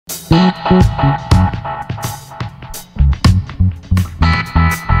Hi,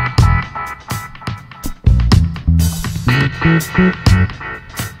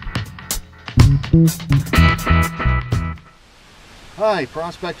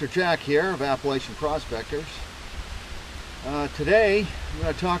 Prospector Jack here of Appalachian Prospectors. Today I'm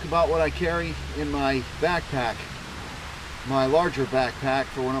going to talk about what I carry in my backpack, my larger backpack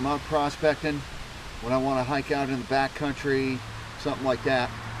for when I'm out prospecting, when I want to hike out in the backcountry, something like that.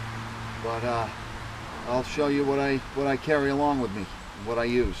 But I'll show you what I carry along with me, what I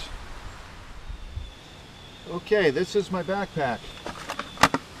use. Okay, this is my backpack.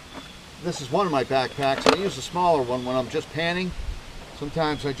 This is one of my backpacks. I use a smaller one when I'm just panning.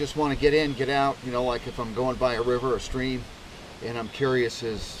 Sometimes I just want to get in, get out, you know, like if I'm going by a river or stream and I'm curious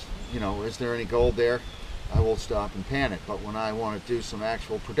is there any gold there, I will stop and pan it. But when I want to do some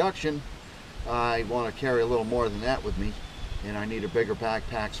actual production, I want to carry a little more than that with me, and I need a bigger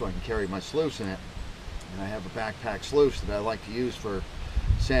backpack so I can carry my sluice in it. And I have a backpack sluice that I like to use for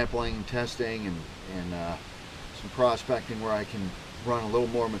sampling, testing, and some prospecting where I can run a little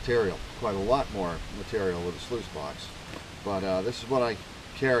more material, quite a lot more material with a sluice box. But this is what I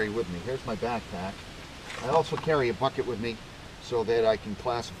carry with me. Here's my backpack. I also carry a bucket with me so that I can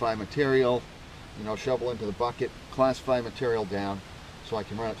classify material, shovel into the bucket, classify material down so I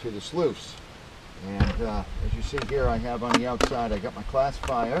can run it through the sluice. And as you see here, I have on the outside, I got my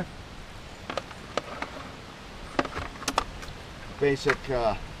classifier. Basic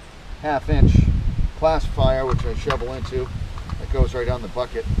half-inch classifier, which I shovel into. That goes right on the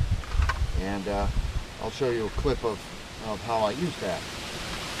bucket. And I'll show you a clip of how I use that.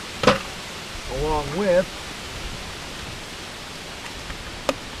 Along with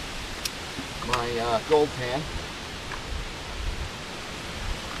my gold pan.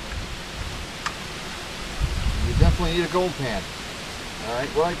 You definitely need a gold pan. Alright,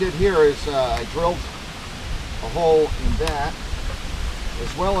 what I did here is I drilled a hole in that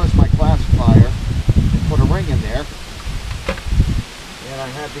as well as my classifier and put a ring in there. And I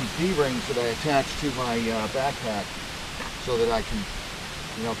have these D-rings that I attach to my backpack so that I can,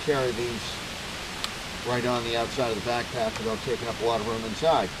 carry these right on the outside of the backpack without taking up a lot of room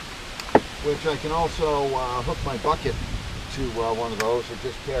inside. Which I can also hook my bucket to one of those or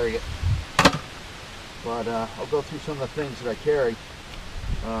just carry it. But I'll go through some of the things that I carry.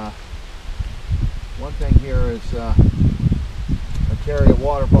 One thing here is I carry a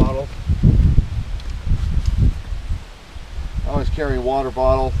water bottle. I always carry a water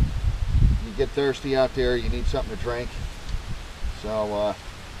bottle. You get thirsty out there, you need something to drink. So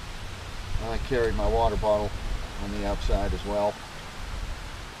I carry my water bottle on the outside as well.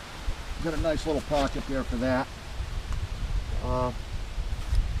 Got a nice little pocket there for that.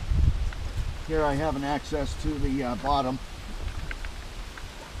 Here I have an access to the bottom.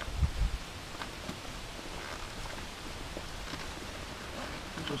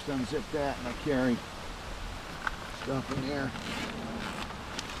 Just unzip that and I carry stuff in there.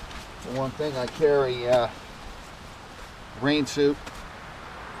 For one thing, I carry rain suit.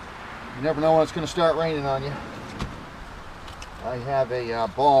 You never know when it's going to start raining on you. I have a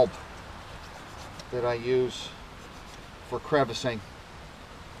bulb that I use for crevicing.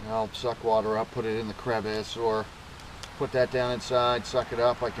 I'll suck water up, put it in the crevice, or put that down inside, suck it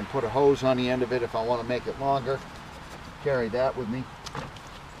up. I can put a hose on the end of it if I want to make it longer. Carry that with me.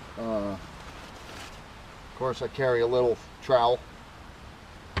 Of course, I carry a little trowel.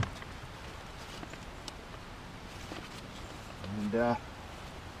 And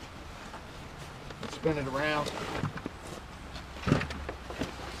let's spin it around.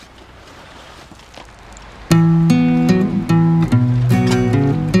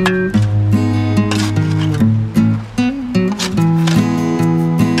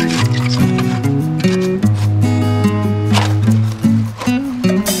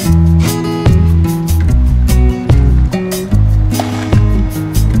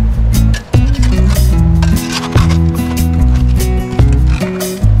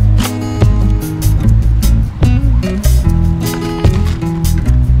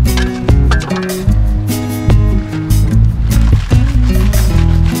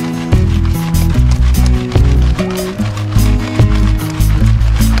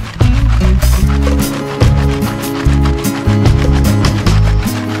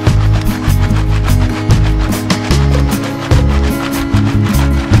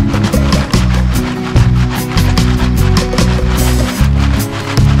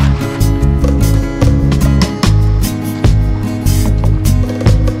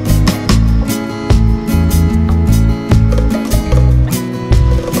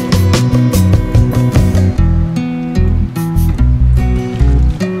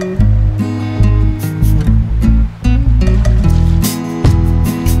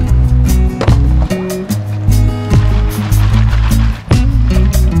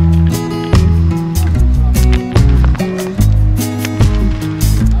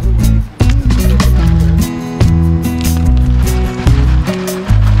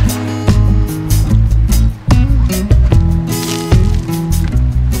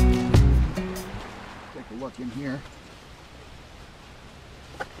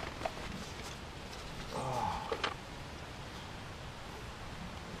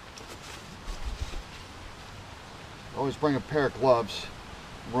 always bring a pair of gloves.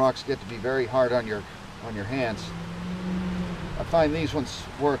 Rocks get to be very hard on your hands. I find these ones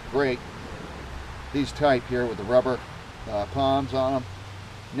work great. These type here with the rubber palms on them,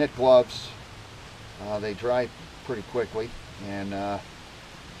 knit gloves. They dry pretty quickly, and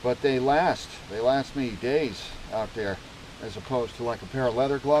but they last me days out there, as opposed to like a pair of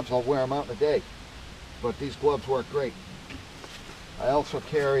leather gloves. I'll wear them out in a day, but these gloves work great. I also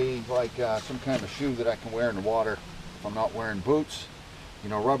carry like some kind of shoe that I can wear in the water if I'm not wearing boots, you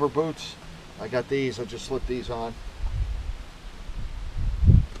know, rubber boots. I got these. I just slip these on.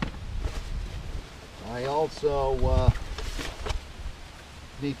 I also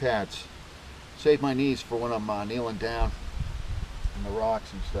knee pads. Save my knees for when I'm kneeling down in the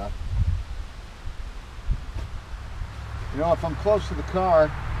rocks and stuff. You know, if I'm close to the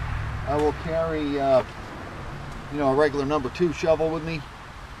car, I will carry you know, a regular number 2 shovel with me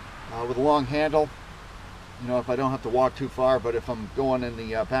with a long handle. You know, if I don't have to walk too far. But if I'm going in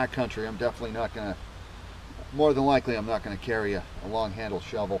the back country, I'm definitely not gonna, more than likely I'm not gonna carry a long handle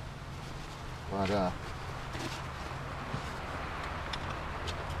shovel. But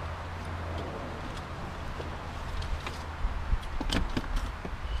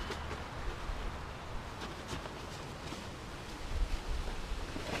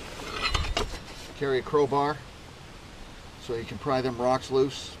carry a crowbar so you can pry them rocks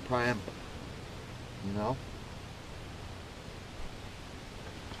loose, pry them, you know.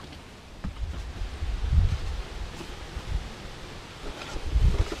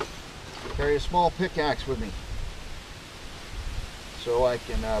 Carry a small pickaxe with me so I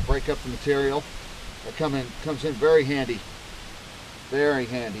can break up the material. That comes in very handy, very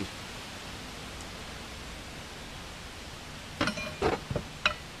handy.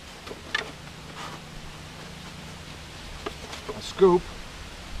 Scoop.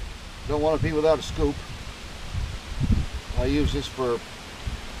 Don't want to be without a scoop. I use this for, you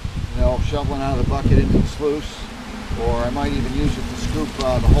know, shoveling out of the bucket into the sluice, or I might even use it to scoop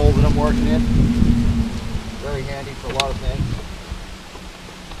the hole that I'm working in. Very handy for a lot of things.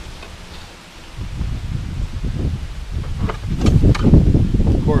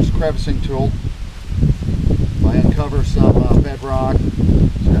 Of course, crevicing tool. If I uncover some bedrock,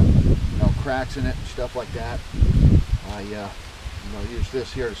 you know, cracks in it and stuff like that, I you know, use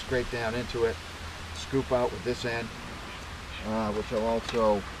this here to scrape down into it, scoop out with this end, which I'll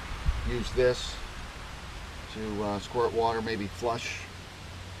also use this to squirt water, maybe flush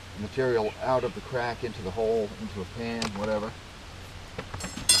material out of the crack into the hole, into a pan, whatever.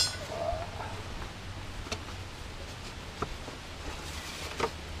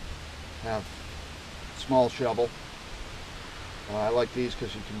 Have a small shovel. I like these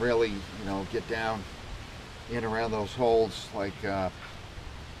because you can really, you know, get down in around those holes. Like the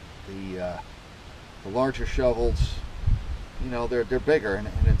larger shovels, you know, they're bigger, and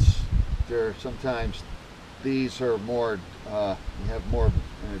they're sometimes, these are more, you have more of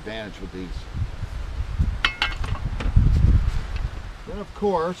an advantage with these. Then of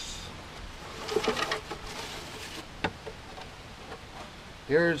course,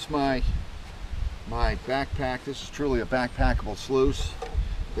 here's my backpack. This is truly a backpackable sluice.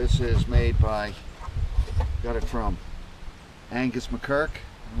 This is made by, got it from Angus MacKirk.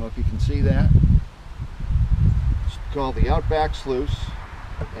 I don't know if you can see that. It's called the Outback Sluice,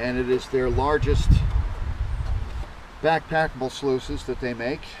 and it is their largest backpackable sluices that they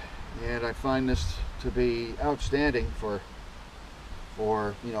make. And I find this to be outstanding for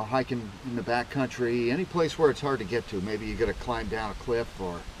you know, hiking in the backcountry, any place where it's hard to get to. Maybe you got to climb down a cliff,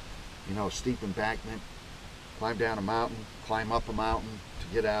 or, you know, a steep embankment, climb down a mountain, climb up a mountain to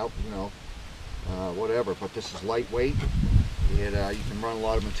get out, you know. Whatever, but this is lightweight. You can run a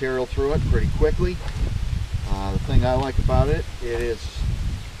lot of material through it pretty quickly. The thing I like about it, it is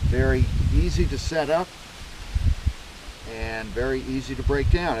very easy to set up and very easy to break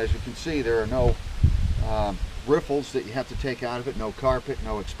down. As you can see, there are no riffles that you have to take out of it, no carpet,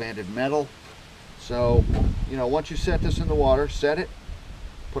 no expanded metal. So, you know, once you set this in the water, set it,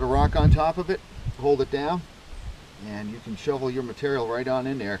 put a rock on top of it, hold it down, and you can shovel your material right on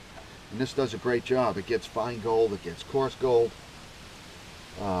in there. And this does a great job. It gets fine gold, it gets coarse gold.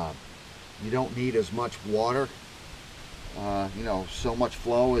 You don't need as much water, you know, so much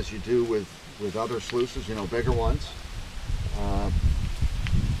flow as you do with other sluices, you know, bigger ones.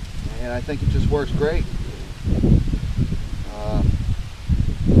 And I think it just works great.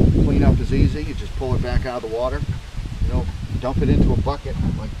 Cleanup is easy. You just pull it back out of the water, you know, dump it into a bucket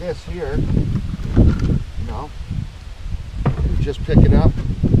like this here, you know, you just pick it up,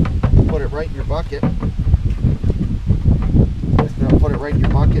 put it right in your bucket, put it right in your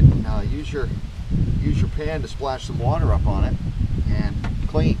bucket, and use your use your pan to splash some water up on it, and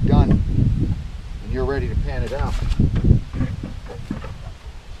clean, done. And you're ready to pan it out.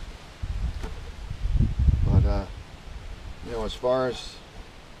 But you know, as far as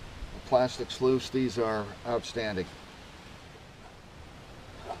a plastic sluice, these are outstanding.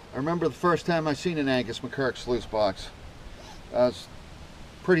 I remember the first time I seen an Angus MacKirk sluice box. I was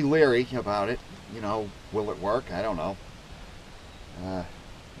pretty leery about it. You know, will it work? I don't know.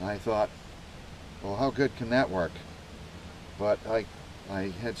 I thought, well, how good can that work? But I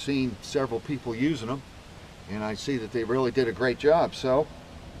had seen several people using them, and I see that they really did a great job. So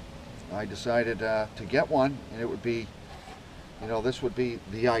I decided to get one, and it would be, you know, this would be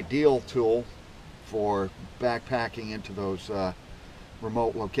the ideal tool for backpacking into those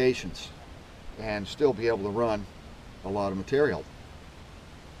remote locations and still be able to run a lot of material.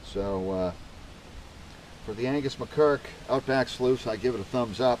 So for the Angus MacKirk Outback Sluice, I give it a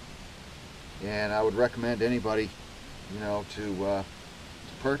thumbs up, and I would recommend anybody, you know, to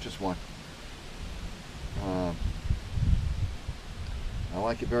purchase one. I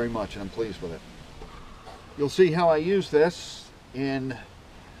like it very much, and I'm pleased with it. You'll see how I use this in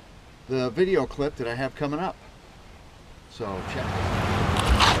the video clip that I have coming up. So check it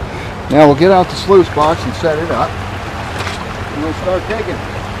out. Now we'll get out the sluice box and set it up, and we'll start digging.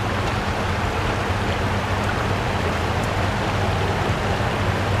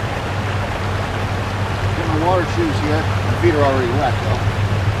 Get my water shoes here. My feet are already wet though.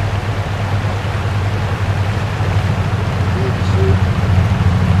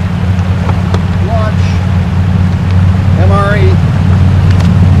 Watch MRE.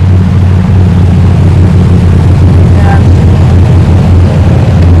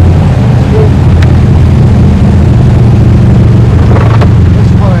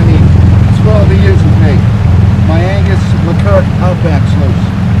 Outback Sluice,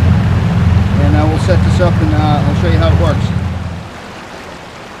 and we'll set this up and I'll show you how it works.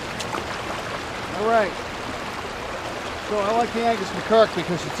 Alright, so I like the Angus MacKirk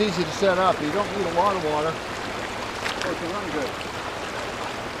because it's easy to set up. You don't need a lot of water, so it can run good.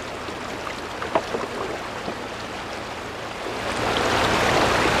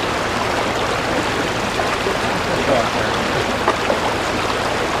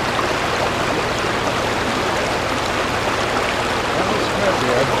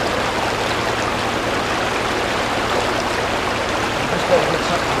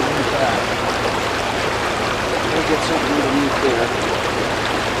 Get something underneath there.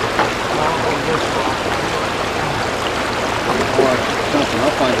 Or something.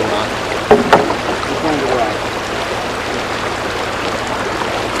 I'll find a rock. We'll find a rock.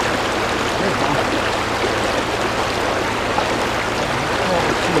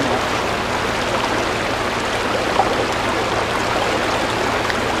 Too much.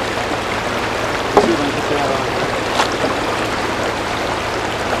 Let's see if I can get that on.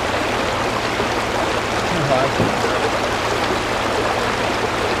 Too high.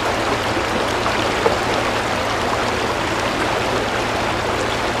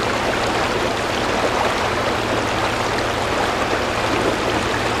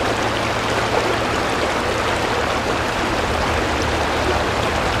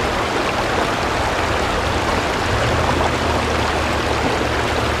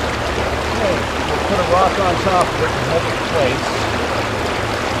 Rock on top of it and hold it in place.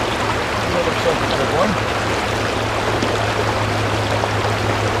 That looks like a good one.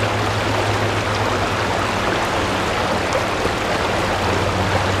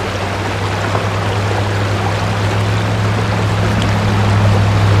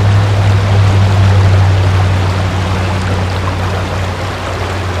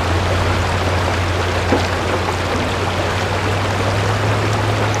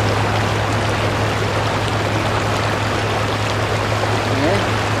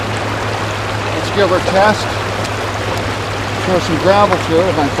 Give her a test. Throw some gravel through it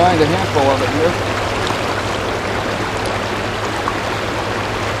if I find a handful of it here.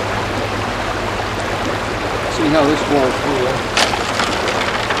 See how this flows through there.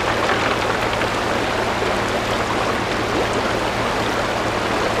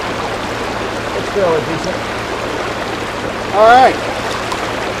 It's fairly decent. Alright.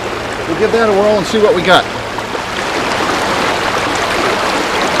 We'll give that a whirl and see what we got.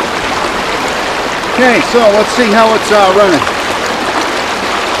 Okay, so let's see how it's running.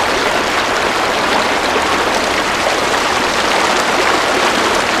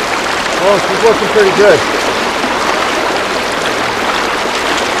 Oh, she's looking pretty good.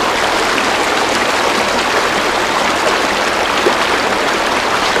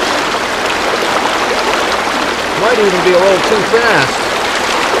 Might even be a little too fast.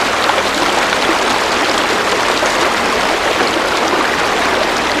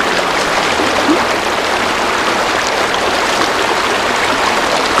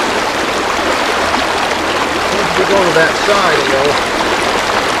 we go to that side a little.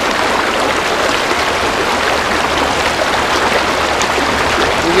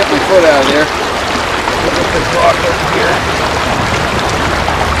 Let me get my foot out of there. Look at this rock over here.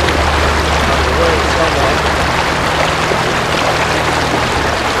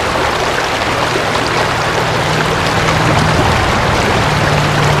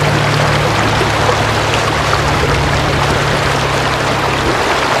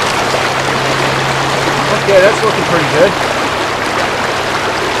 Okay, that's looking pretty good.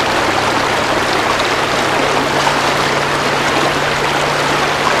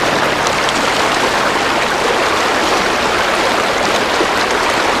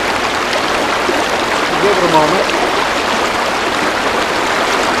 Give it a moment.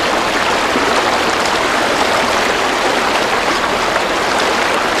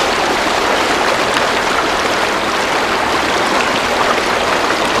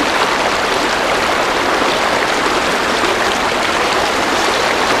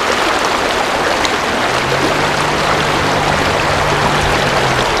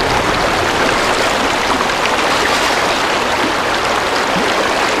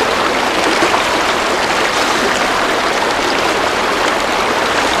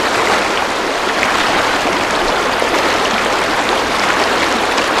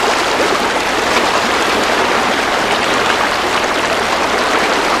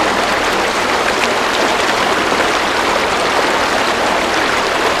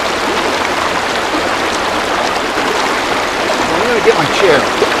 Get my chair.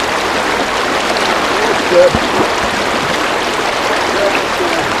 That's good.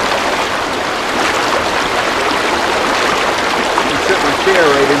 I can set my chair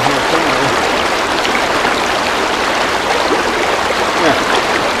right in here somewhere. Yeah.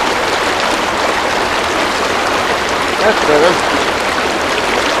 That's better.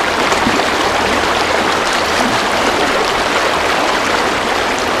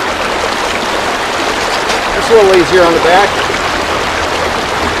 That's a little easier on the back.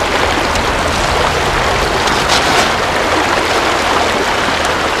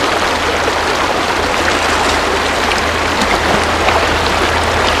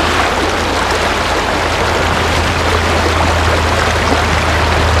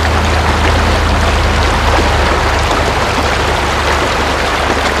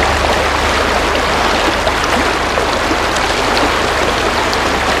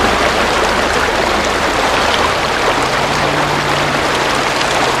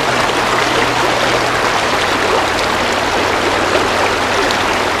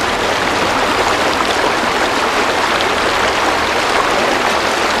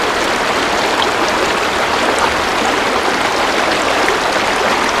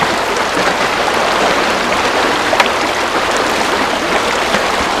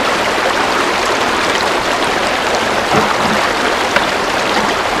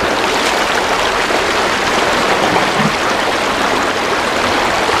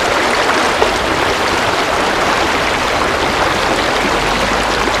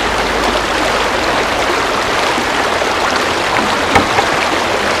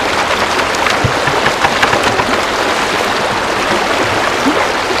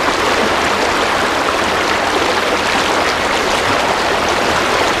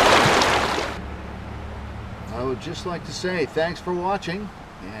 I would just like to say thanks for watching,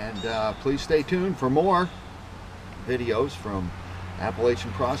 and please stay tuned for more videos from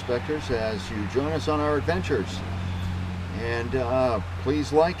Appalachian Prospectors as you join us on our adventures. And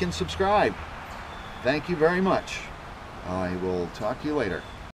please like and subscribe. Thank you very much. I will talk to you later.